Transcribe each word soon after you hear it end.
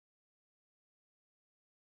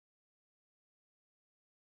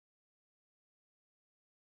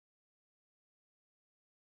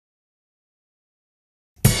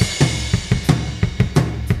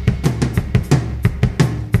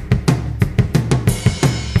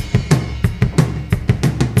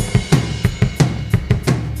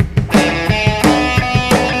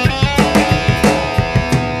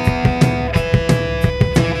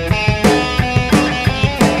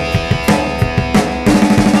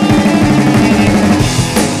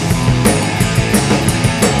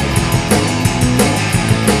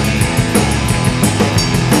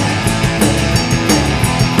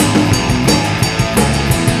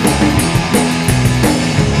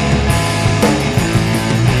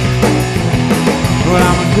Well,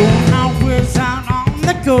 I'm going out west out on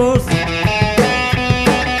the coast,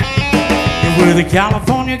 and where the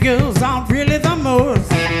California girls are really the most.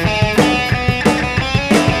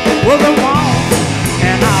 Well, they walk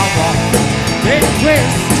and I walk, they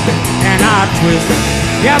twist and I twist.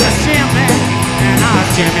 Yeah, they shimmy and I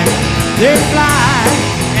shimmy. They fly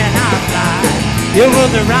and I fly. Yeah, well,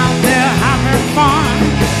 they're out there having fun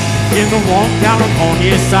in the warm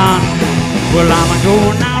California sun. Well, I'm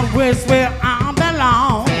going out west where I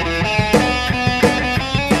belong.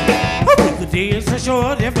 Oh, the days are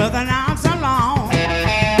short, but the nights are long.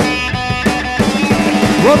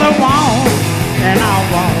 Well, they walk and I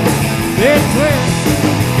walk, they twist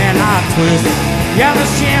and I twist. Yeah, they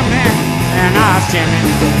shimmy and I shimmy.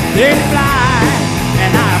 They fly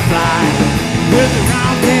and I fly. We're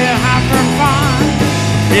around there having fun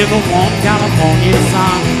in the warm California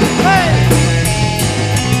sun. Hey!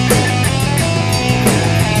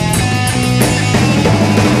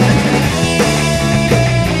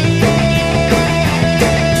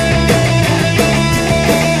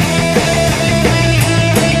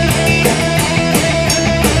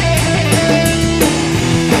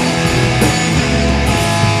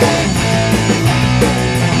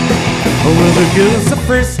 Well, the girls are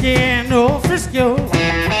frisky and old Frisco,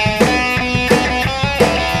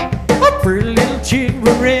 a pretty little chick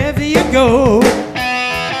wherever you go.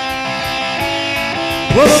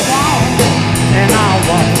 Well, I walk and I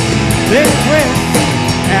walk, they twist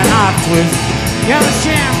and I twist. Yeah, they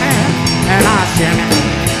shimmy and I shimmy.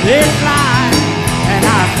 They fly and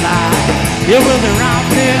I fly. Yeah, well, they're out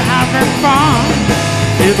there having fun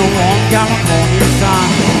in the warm California sun.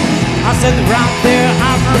 I said they're out there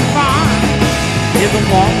having fun in the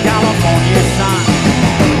warm California sun.